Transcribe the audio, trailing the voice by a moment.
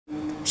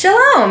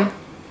Shalom!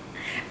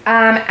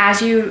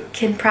 As you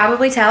can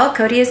probably tell,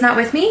 Cody is not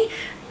with me.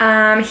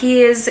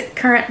 He is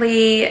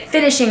currently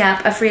finishing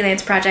up a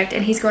freelance project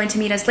and he's going to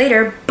meet us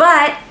later,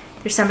 but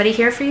there's somebody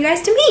here for you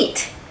guys to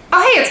meet.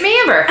 Oh, hey, it's me,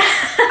 Amber.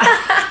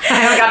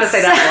 I haven't got to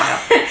say that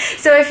in a while.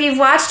 So if you've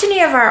watched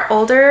any of our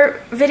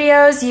older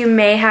videos, you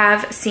may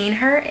have seen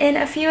her in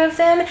a few of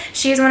them.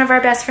 She's one of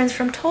our best friends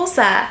from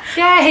Tulsa.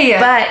 Yay!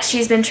 But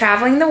she's been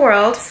traveling the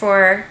world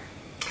for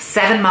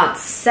 7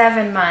 months.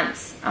 7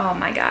 months. Oh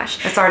my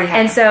gosh. It's already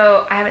happened. And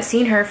so I haven't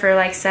seen her for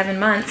like 7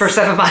 months. For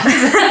 7 months.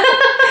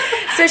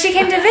 So she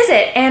came to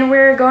visit and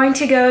we're going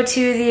to go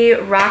to the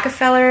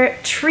Rockefeller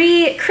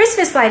Tree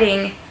Christmas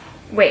Lighting.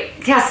 Wait.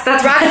 Yes,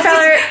 that's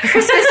Rockefeller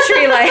Christmas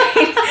Tree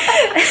Lighting.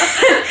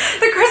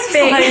 The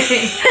Christmas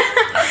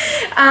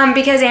lighting.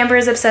 Because Amber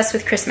is obsessed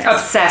with Christmas.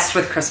 Obsessed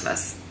with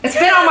Christmas. It's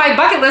been on my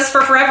bucket list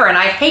for forever and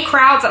I hate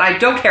crowds and I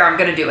don't care. I'm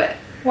going to do it.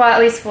 Well,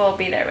 at least we'll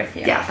be there with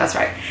you. Yeah, that's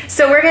right.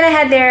 So we're going to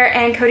head there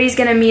and Cody's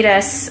going to meet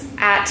us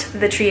at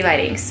the tree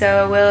lighting.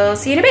 So we'll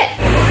see you in a bit.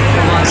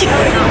 We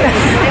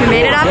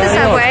made it off the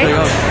subway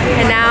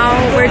and now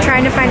we're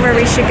trying to find where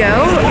we should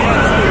go.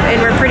 And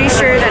we're pretty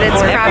sure that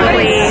it's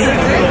probably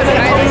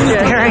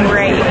just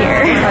right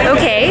here.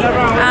 Okay.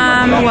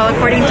 Well,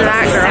 according to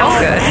that girl,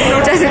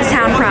 it doesn't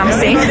sound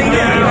promising.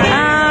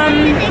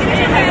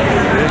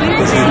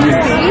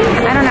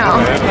 I don't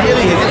know.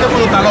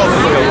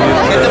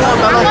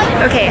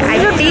 Okay, I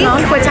think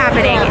what's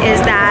happening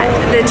is that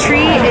the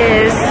tree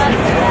is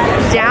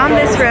down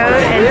this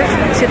road and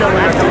to the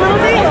left a little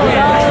bit,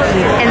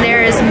 and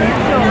there is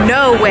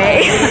no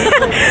way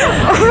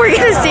we're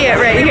gonna see it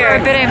right here.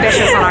 We're a bit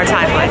ambitious on our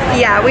timeline.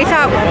 Yeah, we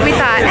thought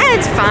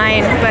it's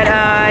fine, but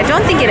I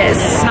don't think it is.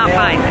 It's not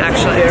fine,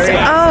 actually.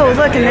 Oh,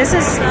 look, and this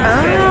is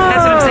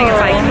that's what I'm saying.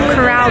 It's like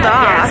corralled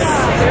off. Yes.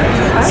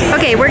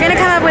 Okay, we're gonna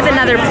come up with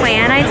another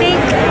plan, I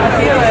think.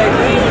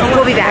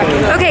 We'll be back.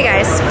 Okay,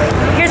 guys,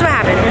 here's what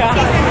happened.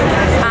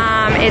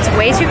 It's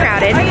way too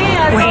crowded.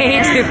 Way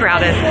too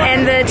crowded.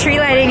 And the tree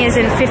lighting is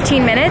in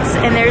 15 minutes,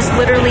 and there's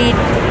literally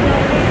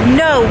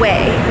no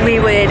way we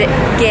would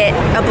get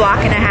a block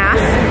and a half.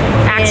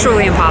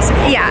 Actually impossible.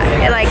 Yeah,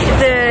 like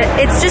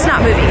it's just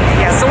not moving.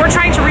 Yeah, so we're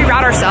trying to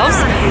reroute ourselves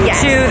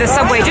to the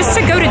subway just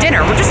to go to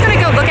dinner. We're just gonna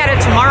go look at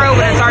it tomorrow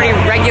when it's already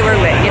regular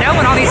lit, you know,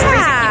 when all these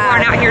crazy people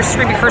aren't out here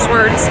screaming curse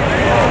words.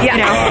 Yeah.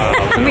 You know,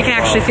 and we can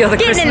actually feel the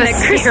Christmas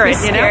spirit,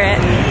 you know?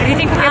 Do you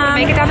think we'll be able to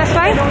make it down this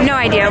way? No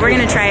idea. We're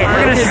gonna try it.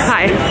 We're gonna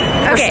try.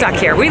 We're stuck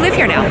here. We live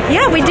here now.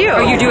 Yeah, we do.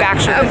 Oh, you do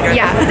actually live here.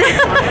 Yeah.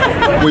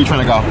 Where are you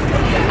trying to go?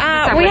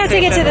 We have to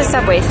get to the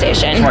subway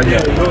station. Right here.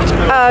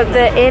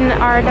 The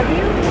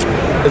NRW?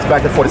 It's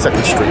back at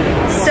 42nd Street.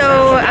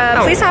 So a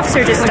police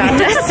officer just stopped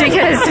us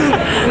because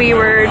we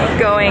were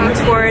going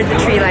toward the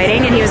tree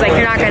lighting and he was like,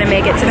 you're not going to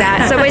make it to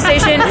that subway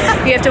station.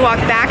 You have to walk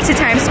back to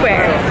Times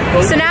Square.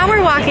 So now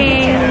we're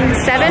walking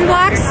 7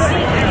 blocks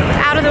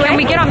out of the way. Can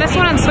we get on this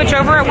one and switch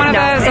over at one of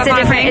those?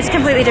 It's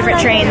completely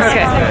different trains.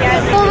 Okay.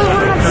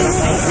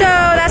 So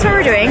that's what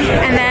we're doing.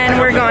 And then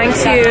we're going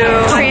to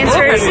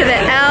transfer to the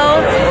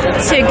L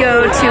to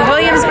go to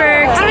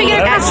Williamsburg. How do we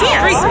get at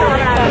Chance?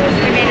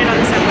 We made it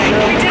on the subway.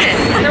 We did it.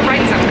 The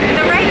right subway.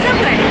 The right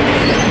subway.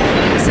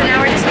 So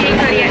now we're just meeting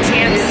Cody at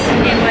Chance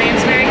in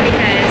Williamsburg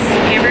because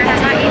Amber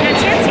has not eaten at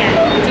Chance yet.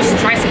 Just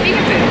try some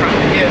vegan food,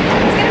 probably.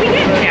 It's gonna be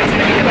good. Yeah, it's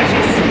gonna be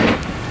delicious.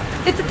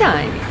 It's a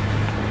time.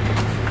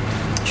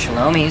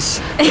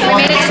 Shalomies. We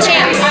made it to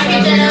Chance.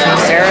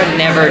 Sarah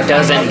never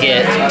doesn't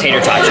get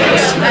tater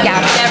tachos. Yeah,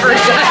 never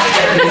does.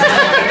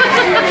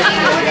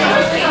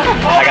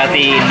 I got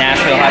the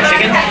Nashville hot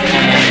chicken.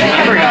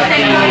 Amber got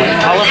the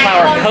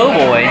cauliflower po'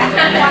 boy.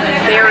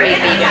 Very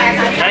vegan.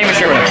 Not even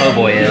sure what a po'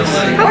 boy is.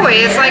 Po' boy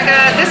is like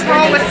this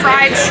roll with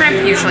fried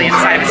shrimp usually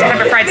inside of it. Some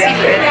type of fried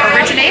seafood. It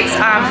originates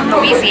from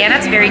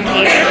Louisiana. It's very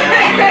Cajun.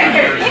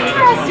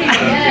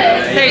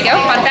 There you go.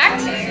 Fun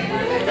fact.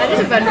 That is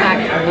a fun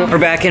fact. We're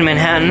back in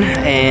Manhattan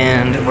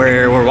and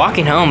we're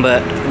walking home,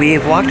 but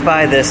we've walked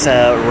by this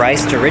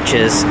Rice to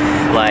Riches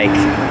like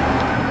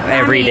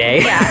every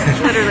day. Yeah,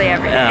 literally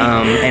every day.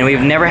 And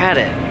we've never had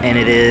it. And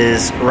it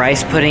is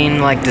rice pudding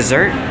like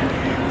dessert.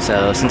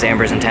 So since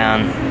Amber's in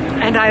town.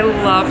 And I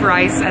love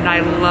rice and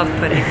I love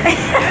pudding.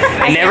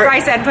 I hate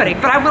rice and pudding,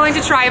 but I'm willing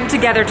to try them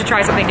together to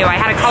try something new. I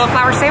had a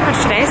cauliflower sandwich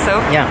today, so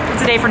yeah,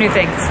 it's a day for new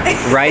things.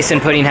 Rice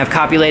and pudding have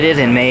copulated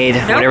and made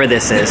whatever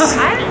this is.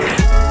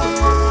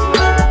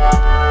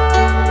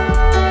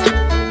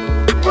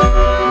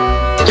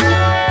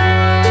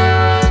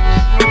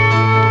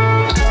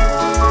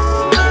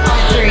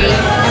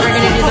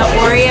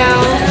 Oreo,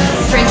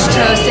 French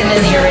toast, and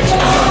then the original.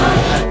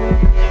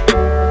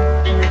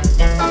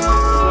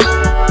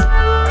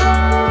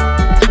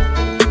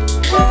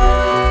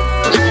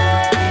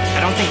 I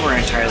don't think we're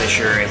entirely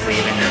sure if we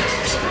even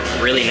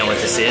really know what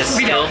this is.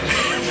 We don't.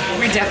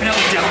 We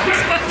definitely don't.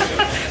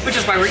 Which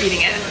is why we're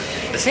eating it.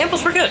 The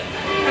samples were good.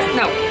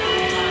 No,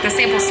 the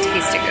samples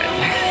tasted good.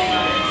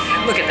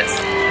 Look at this.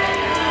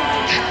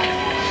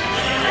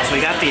 So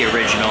we got the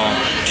original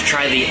to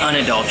try the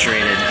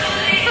unadulterated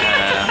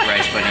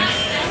rice pudding.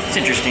 It's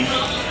interesting.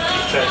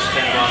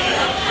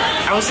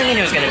 I was thinking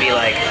it was gonna be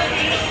like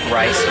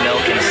rice,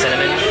 milk, and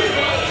cinnamon.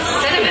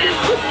 Cinnamon?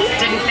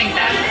 Didn't think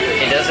that.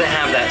 It doesn't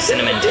have that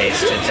cinnamon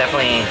taste. It's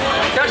definitely...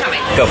 Don't tell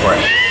me. Go for it.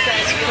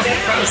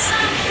 Gross.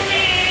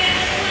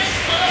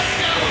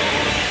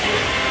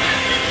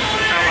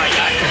 Oh my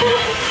god.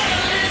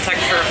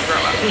 Texture of throw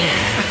up.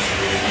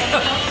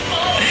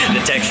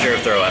 The texture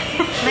of throw up.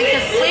 Like the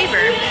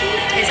flavor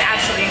is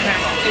absolutely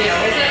incredible.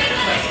 Yeah, is it?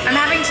 I'm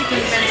having to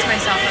convince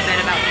myself a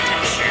bit about the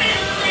texture.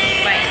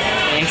 Like,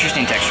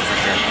 Interesting texture for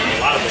sure.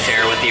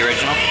 Share with the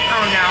original.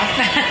 oh no.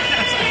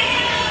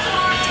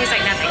 Tastes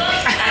like nothing.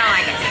 I don't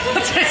like it.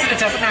 It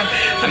doesn't have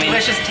the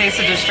delicious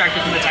taste to distract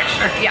you from the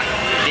texture. Yeah.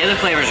 The other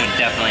flavors are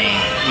definitely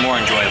more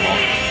enjoyable.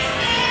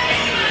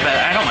 But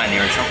I don't mind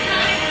the original.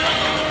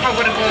 I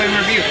would have glowing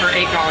review for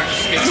 $8 a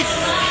scoop.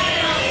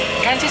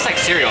 It kind of tastes like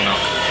cereal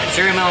milk.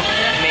 Cereal milk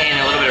and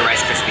a little bit of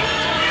Rice Krispie.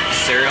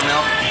 Cereal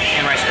milk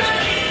and Rice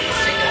Krispie.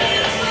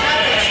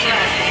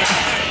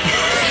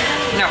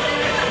 No.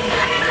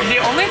 The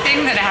only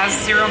thing that has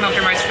cereal milk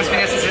and Rice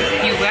Krispies is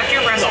if you left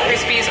your Rice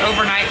Krispies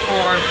overnight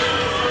for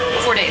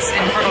 4 days in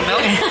curdled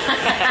milk.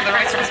 The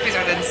Rice Krispies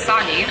are then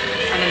soggy,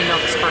 and then the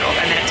milk is curdled,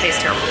 and then it tastes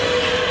terrible.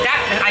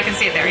 That, I can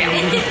see it there, yeah.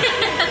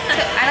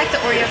 I like the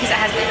Oreo because it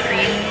has the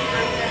cream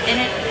in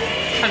it.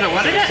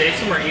 What is it?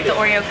 The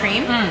Oreo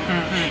cream.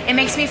 It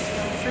makes me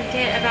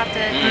forget about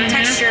the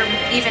texture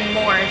even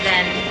more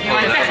than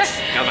Got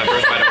my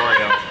first bite of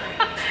Oreo.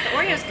 the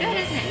Oreo's good,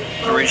 isn't it?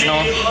 Original,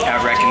 I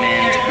would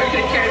recommend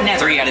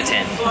 3 out of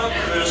 10.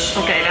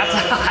 Okay, that's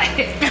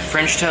high.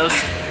 French toast,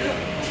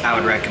 I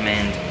would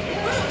recommend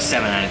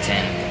 7 out of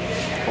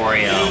 10.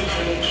 Oreo,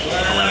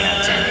 11 out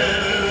of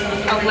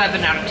 10.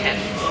 11 out of 10.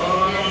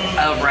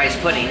 Of rice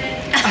pudding.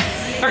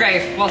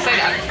 Okay, well, say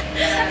that.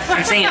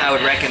 I'm saying I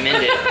would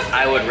recommend it.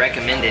 I would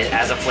recommend it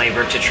as a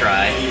flavor to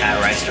try at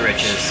Rice to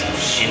Riches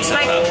in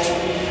Soho.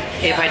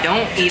 If I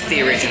don't eat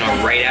the original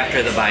right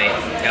after the bite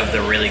of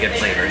the really good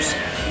flavors,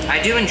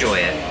 I do enjoy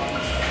it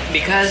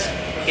because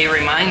it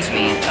reminds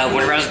me of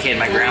whenever I was a kid,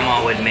 my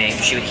grandma would make,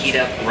 she would heat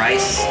up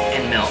rice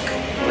and milk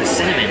with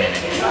cinnamon in it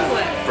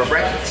for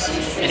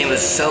breakfast. And it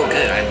was so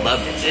good. I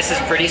loved it. This is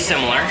pretty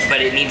similar, but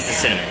it needs the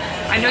cinnamon.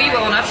 I know you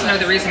well enough to know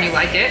the reason you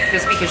like it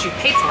is because you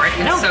paid for it,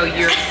 and so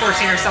you're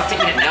forcing yourself to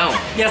eat it. No.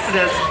 Yes, it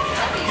is.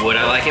 Would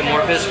I like it more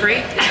if it was free?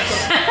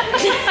 Yes.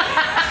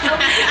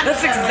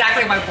 That's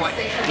exactly my point.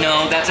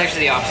 No, that's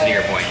actually the opposite of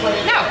your point.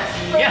 No.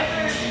 Yeah.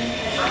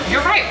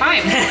 You're right,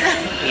 fine.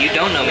 You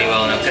don't know me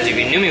well enough, because if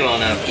you knew me well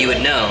enough, you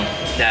would know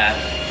that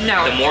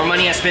the more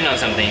money I spend on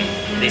something,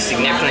 the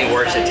significantly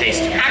worse it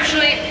tastes.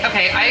 Actually,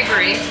 okay, I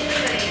agree.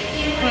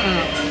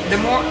 The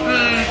more,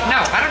 no,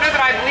 I don't know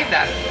that I believe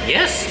that.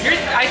 Yes.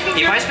 I think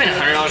if I spend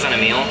 $100 on a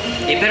meal,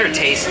 it better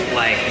taste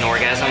like an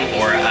orgasm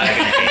or I'm gonna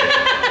hate it.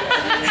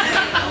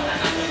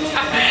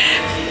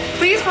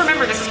 Please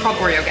remember this is called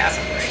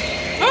Oreogasm.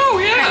 Oh,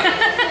 yeah.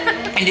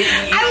 And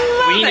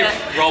we need to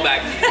roll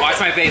back. Watch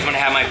my face when I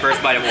have my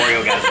first bite of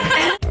Oreogasm.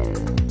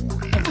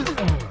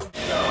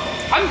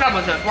 I'm done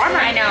with this. Why am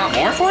I know?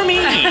 More for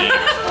me.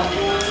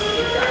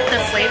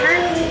 The flavor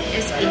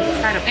is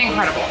incredible.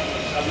 Incredible.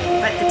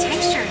 But the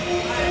texture.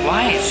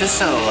 Why? It's just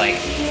so like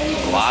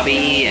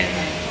globby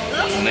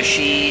and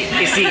mushy.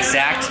 It's the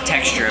exact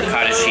texture of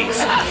cottage cheese.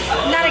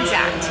 Not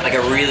exact. Like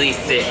a really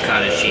thick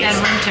cottage cheese. And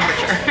room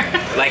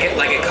temperature.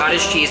 like a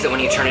cottage cheese that when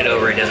you turn it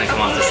over, it doesn't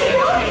come off the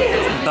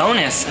spoon.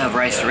 Bonus of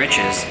Rice to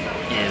Riches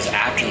is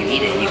after you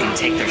eat it, you can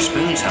take their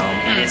spoons home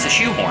and it's a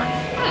shoehorn.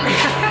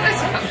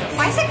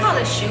 Why is it called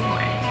a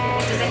shoehorn?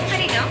 Does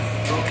anybody know?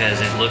 Because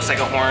it looks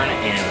like a horn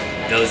and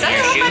it goes in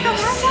your shoe.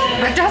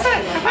 It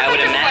doesn't. I would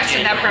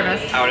imagine that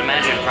premise. I would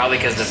imagine probably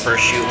because the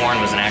first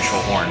shoehorn was an actual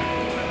horn.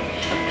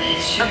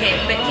 Okay,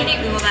 but can you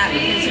Google that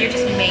because you're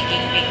just making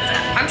things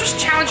up? I'm just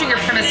challenging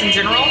your premise in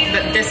general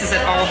that this is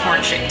at all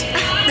horn shaped.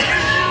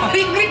 What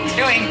are you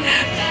doing?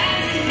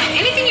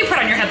 Anything you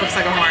put on your head looks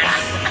like a horn.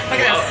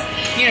 Look at this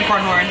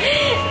unicorn horn.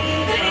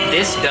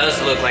 This does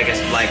look like a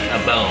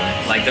bone.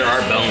 Like there are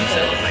bones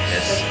that look like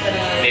this.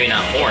 Maybe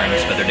not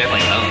horns, but they're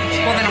definitely bones.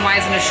 Well, then why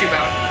isn't it a shoe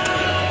bone?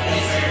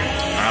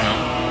 I don't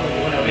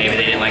know. Maybe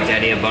they didn't like the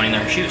idea of boning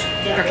their shoes.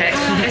 Okay.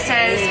 It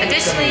says,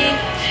 additionally,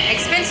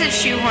 expensive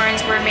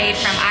shoehorns were made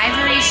from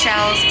ivory,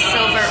 shells,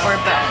 silver, or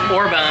bone.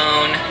 Or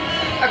bone.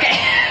 Okay.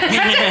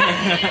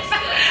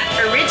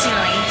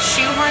 Originally,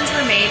 shoehorns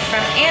were made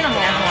from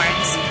animal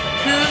horns,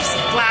 hooves,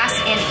 glass,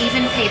 and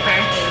even paper.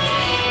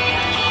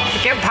 I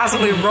can't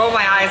possibly roll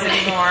my eyes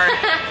anymore.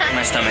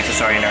 My stomach is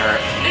starting to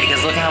hurt.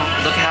 Because look, all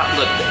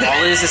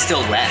of this is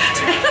still left.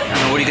 I don't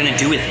know, what are you gonna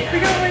do with it? We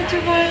got way too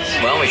much.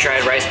 Well, we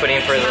tried rice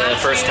pudding for the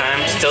first time.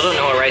 Still don't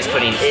know what rice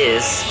pudding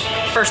is.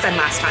 First and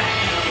last time.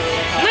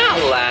 Not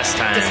last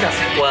time.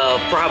 Disgusting. Well,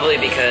 probably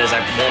because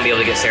I won't be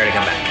able to get Sarah to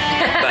come back.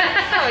 But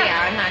Oh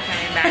yeah, I'm not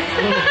coming back.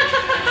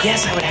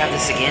 yes, I would have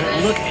this again.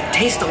 Look,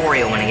 taste the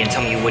Oreo one again. Tell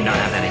me you would not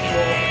have that again.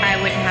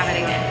 I wouldn't have it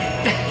again.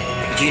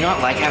 Do you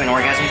not like having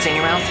orgasms in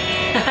your mouth?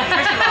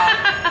 First of all,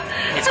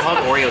 It's called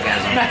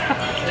Oreogasm.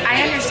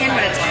 I understand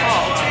what it's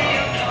called.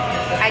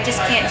 I just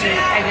can't do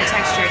the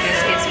texture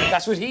just gets me.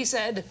 That's what he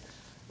said.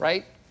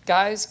 right,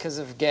 guys? Because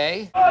of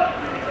gay.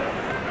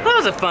 That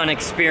was a fun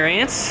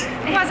experience.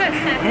 Was it?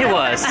 It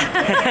was.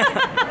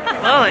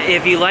 Well,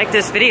 if you like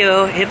this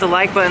video, hit the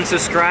like button,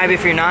 subscribe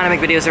if you're not. I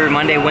make videos every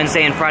Monday,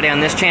 Wednesday, and Friday on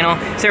this channel.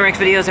 Sarah makes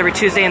videos every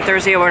Tuesday and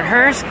Thursday over on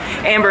hers.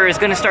 Amber is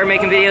going to start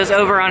making videos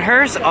over on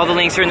hers. All the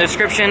links are in the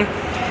description.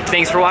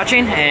 Thanks for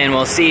watching, and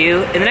we'll see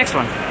you in the next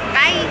one.